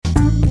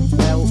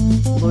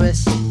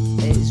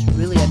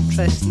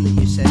interesting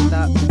that you said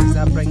that, because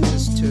that brings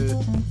us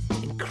to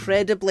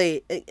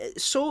incredibly.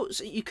 So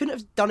you couldn't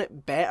have done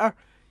it better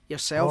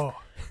yourself.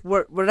 Oh.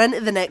 We're into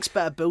the next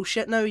bit of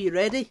bullshit now. You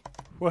ready?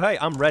 Well, hey,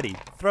 I'm ready.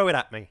 Throw it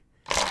at me.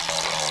 Oh,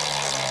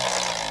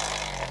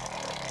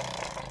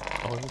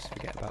 I always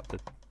forget about the...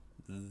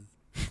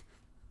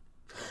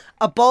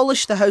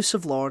 Abolish the House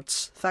of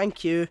Lords.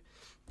 Thank you.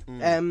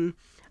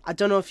 I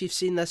don't know if you've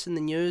seen this in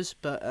the news,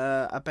 but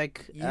a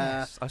big...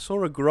 Yes, I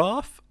saw a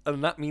graph,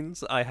 and that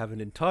means I have an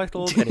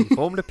entitled and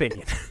informed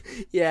opinion.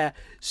 Yeah,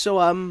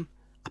 so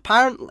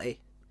apparently,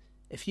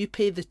 if you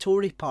pay the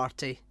Tory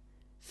party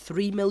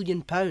 £3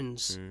 million,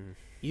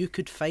 you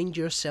could find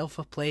yourself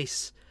a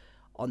place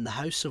on the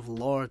House of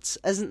Lords.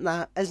 Isn't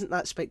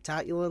that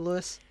spectacular,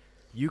 Lewis?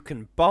 You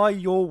can buy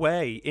your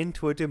way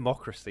into a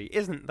democracy.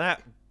 Isn't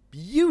that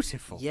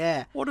beautiful?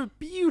 Yeah. What a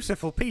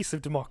beautiful piece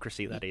of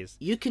democracy that is.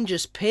 You can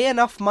just pay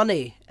enough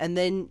money, and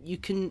then you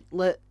can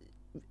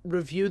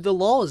review the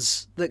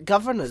laws that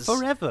govern us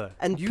Forever.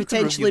 and You can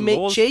potentially review make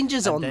laws,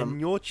 changes on and then them.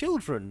 your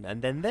children,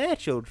 and then their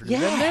children,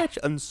 and Yeah. then their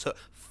and so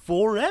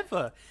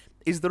forever.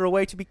 Is there a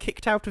way to be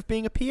kicked out of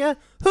being a peer?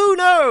 Who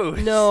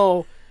knows?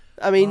 No,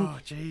 I mean, Oh,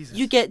 Jesus.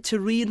 you get to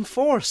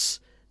reinforce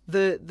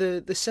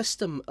the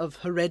system of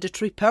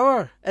hereditary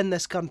power in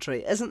this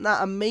country. Isn't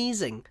that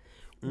amazing?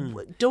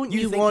 Don't You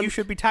you think want? you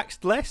should be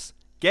taxed less?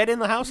 Get in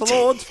the House of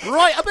Lords,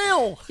 write a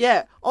bill!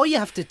 Yeah, all you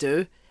have to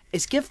do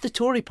is give the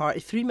Tory party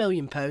 £3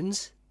 million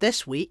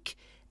this week,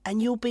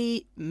 and you'll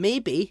be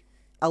maybe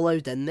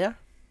allowed in there.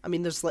 I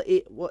mean, there's like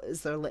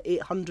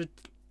 800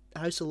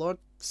 House of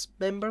Lords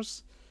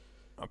members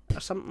or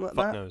something like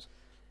Fuck that. knows.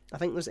 I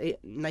think there's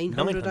 900. I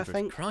 900,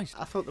 think. Christ.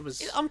 I thought there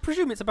was. I'm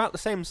presuming it's about the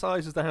same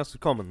size as the House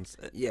of Commons.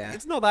 Yeah.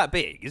 It's not that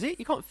big, is it?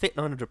 You can't fit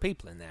 900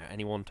 people in there at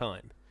any one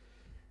time.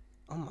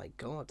 Oh my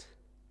god.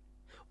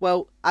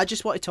 Well, I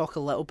just want to talk a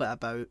little bit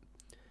about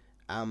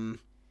the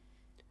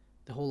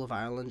whole of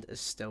Ireland is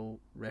still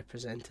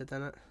represented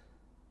in it.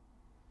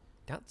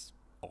 That's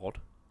odd.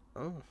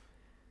 Oh.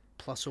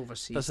 Plus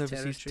overseas, Plus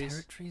overseas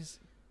territories.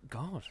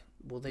 God.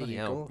 Well, there Bloody you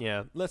hell. go.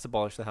 Yeah, let's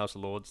abolish the House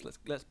of Lords.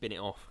 Let's bin it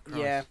off. Christ.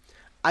 Yeah.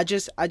 I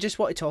just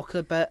want to talk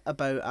a bit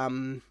about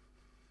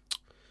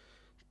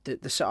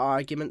the sort of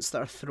arguments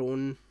that are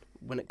thrown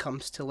when it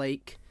comes to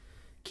like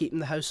keeping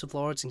the House of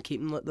Lords and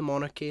keeping like the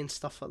monarchy and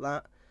stuff like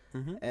that.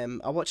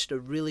 Mm-hmm. I watched a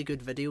really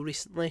good video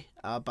recently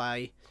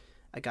by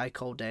a guy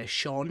called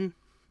Sean.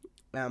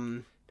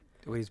 With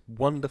his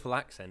wonderful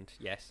accent,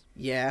 yes.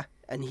 Yeah,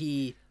 and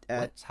he...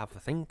 Let's have a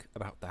think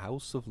about the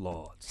House of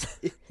Lords.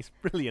 He's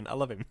brilliant, I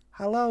love him.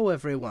 Hello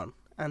everyone,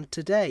 and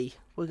today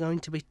we're going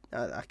to be...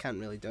 I can't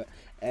really do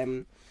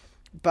it.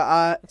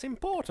 But It's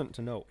important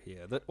to note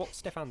here that what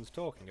Stefan's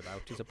talking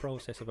about is a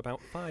process of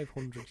about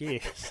 500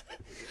 years.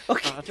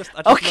 okay, I just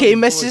okay,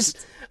 love his Mrs.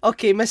 voice.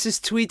 Okay,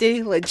 Mrs.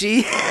 Tweedy, like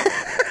gee.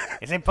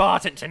 It's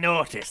important to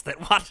notice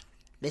that what...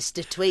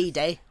 Mr.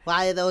 Tweedy,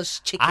 why are those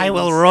chickens? I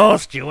will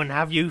roast you and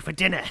have you for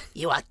dinner.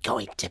 You are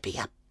going to be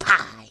a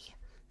pie.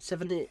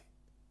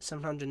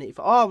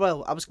 784. Oh,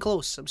 well, I was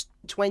close. I was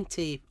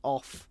 20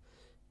 off.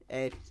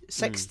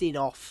 16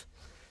 off.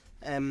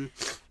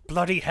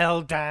 Bloody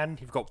hell, Dan.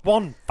 You've got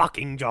one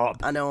fucking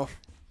job. I know.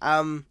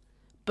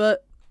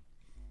 But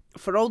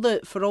for all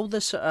the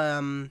sort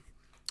of,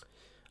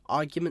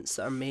 arguments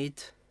that are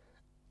made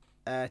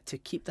to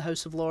keep the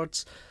House of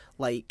Lords,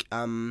 like,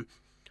 oh,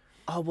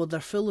 well, they're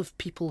full of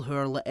people who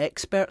are like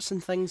experts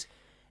and things.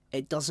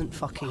 It doesn't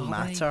fucking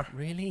matter.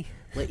 Really?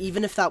 Like,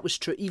 even if that was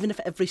true, even if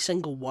every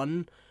single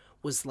one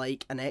was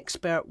like an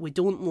expert, we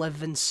don't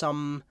live in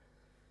some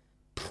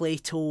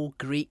Plato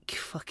Greek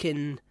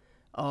fucking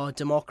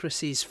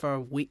democracies for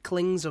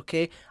weaklings,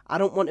 okay? I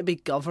don't want to be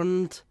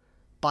governed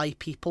by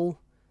people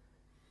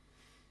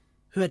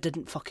who I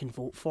didn't fucking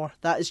vote for.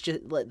 That is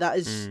just like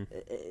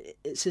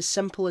it's as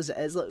simple as it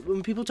is. Like,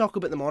 when people talk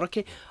about the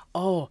monarchy,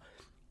 oh,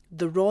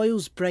 the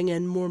royals bring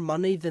in more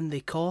money than they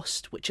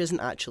cost, which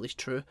isn't actually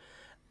true.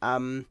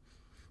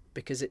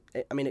 Because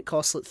it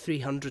costs like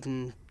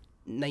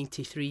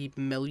 393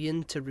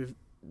 million to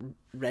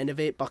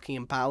renovate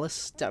Buckingham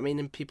Palace. Do you know what I mean?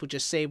 And people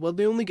just say, well,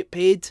 they only get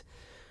paid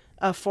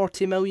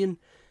 40 million.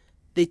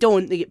 They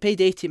don't. They get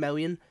paid 80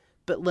 million.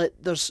 But like,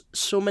 there's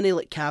so many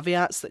like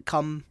caveats that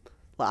come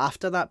like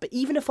after that. But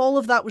even if all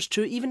of that was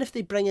true, even if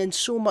they bring in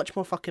so much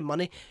more fucking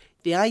money,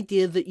 the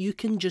idea that you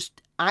can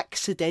just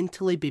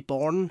accidentally be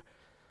born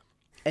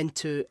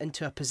into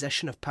a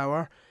position of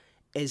power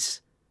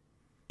is...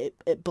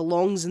 It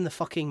belongs in the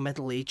fucking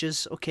Middle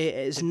Ages, okay?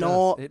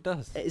 It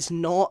does. It is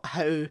not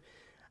how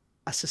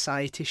a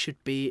society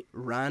should be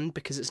ran,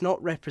 because it's not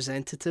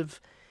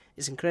representative.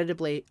 It's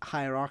incredibly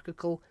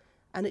hierarchical,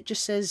 and it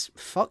just says,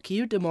 fuck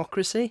you,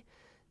 democracy.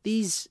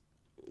 These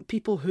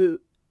people who,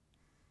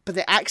 by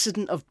the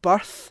accident of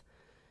birth,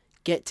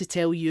 get to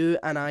tell you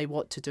and I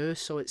what to do,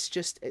 so it's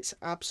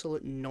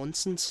absolute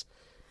nonsense.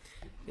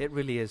 It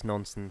really is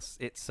nonsense.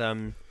 It's,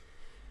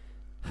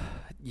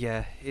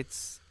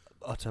 it's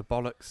utter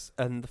bollocks.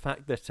 And the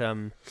fact that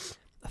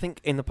I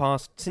think in the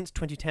past, since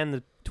 2010,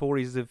 the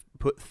Tories have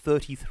put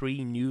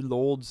 33 new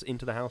Lords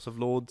into the House of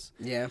Lords.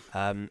 Yeah.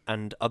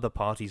 And other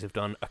parties have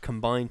done a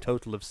combined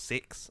total of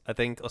 6, I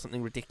think, or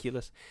something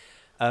ridiculous.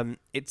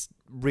 It's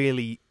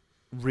really,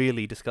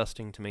 really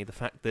disgusting to me, the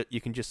fact that you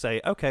can just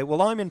say, okay,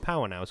 well, I'm in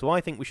power now, so I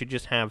think we should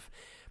just have...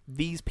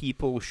 These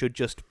people should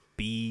just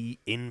be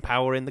in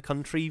power in the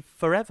country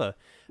forever.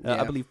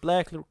 I believe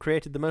Blair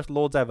created the most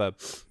Lords ever.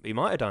 He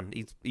might have done.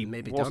 He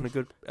Maybe wasn't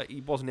done.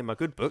 he wasn't in my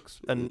good books,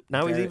 and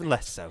now he's even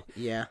less so.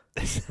 Yeah.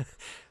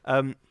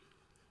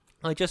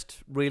 I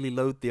just really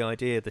loathe the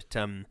idea that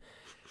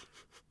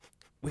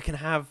we can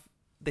have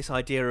this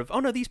idea of, oh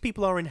no, these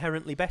people are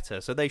inherently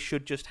better, so they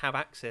should just have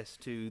access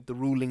to the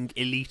ruling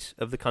elite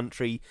of the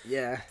country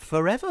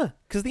forever.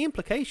 Because the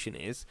implication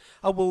is,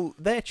 oh well,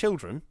 their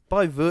children,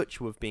 by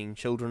virtue of being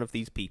children of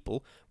these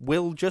people,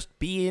 will just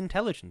be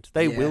intelligent.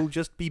 They will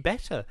just be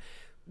better.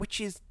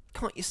 Which is,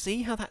 can't you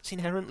see how that's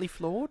inherently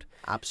flawed?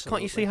 Absolutely.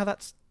 Can't you see how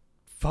that's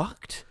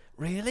fucked?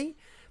 Really?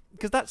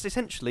 Because that's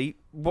essentially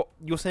what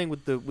you're saying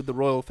with the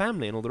royal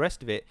family and all the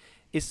rest of it,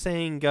 is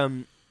saying,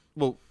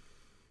 well,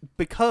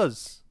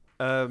 because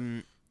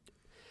Queen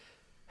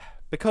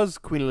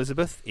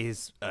Elizabeth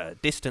is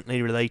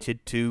distantly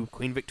related to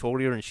Queen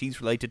Victoria, and she's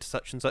related to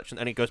such,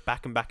 and it goes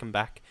back and back and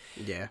back.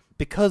 Yeah.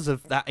 Because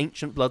of that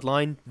ancient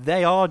bloodline,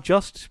 they are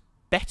just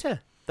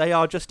better. They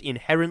are just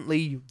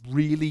inherently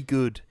really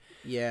good.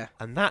 Yeah.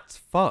 And that's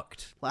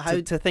fucked.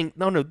 Well, to think,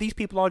 no, these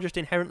people are just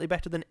inherently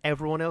better than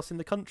everyone else in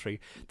the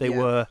country. They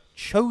were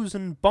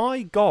chosen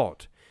by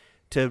God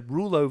to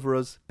rule over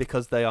us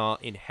because they are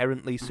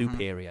inherently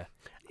superior.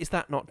 Is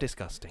that not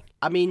disgusting?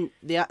 I mean,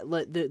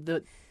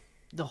 the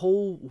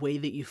whole way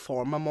that you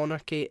form a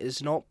monarchy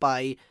is not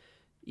by,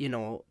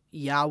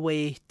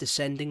 Yahweh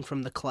descending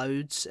from the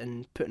clouds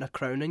and putting a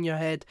crown on your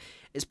head.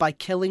 It's by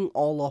killing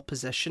all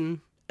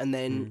opposition and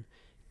then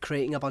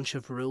creating a bunch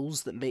of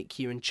rules that make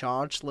you in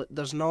charge.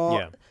 There's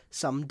not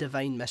some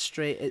divine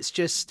mystery. It's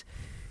just,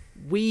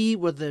 we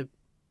were the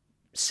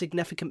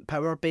significant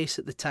power base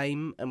at the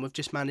time, and we've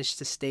just managed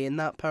to stay in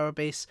that power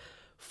base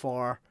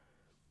for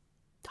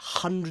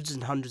hundreds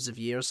and hundreds of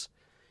years.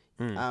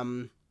 But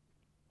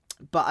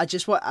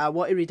I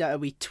want to read out a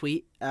wee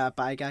tweet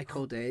by a guy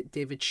called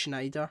David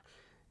Schneider,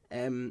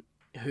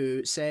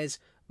 who says,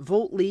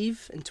 "Vote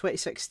Leave in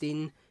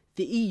 2016,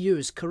 the EU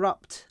is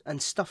corrupt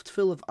and stuffed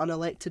full of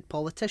unelected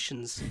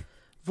politicians.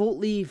 Vote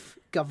Leave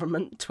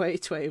government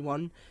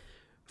 2021,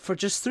 for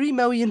just £3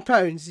 million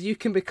you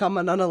can become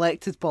an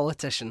unelected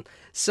politician."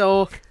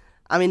 So,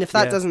 I mean, if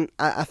that doesn't,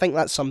 I think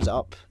that sums it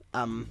up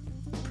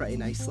pretty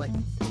nicely.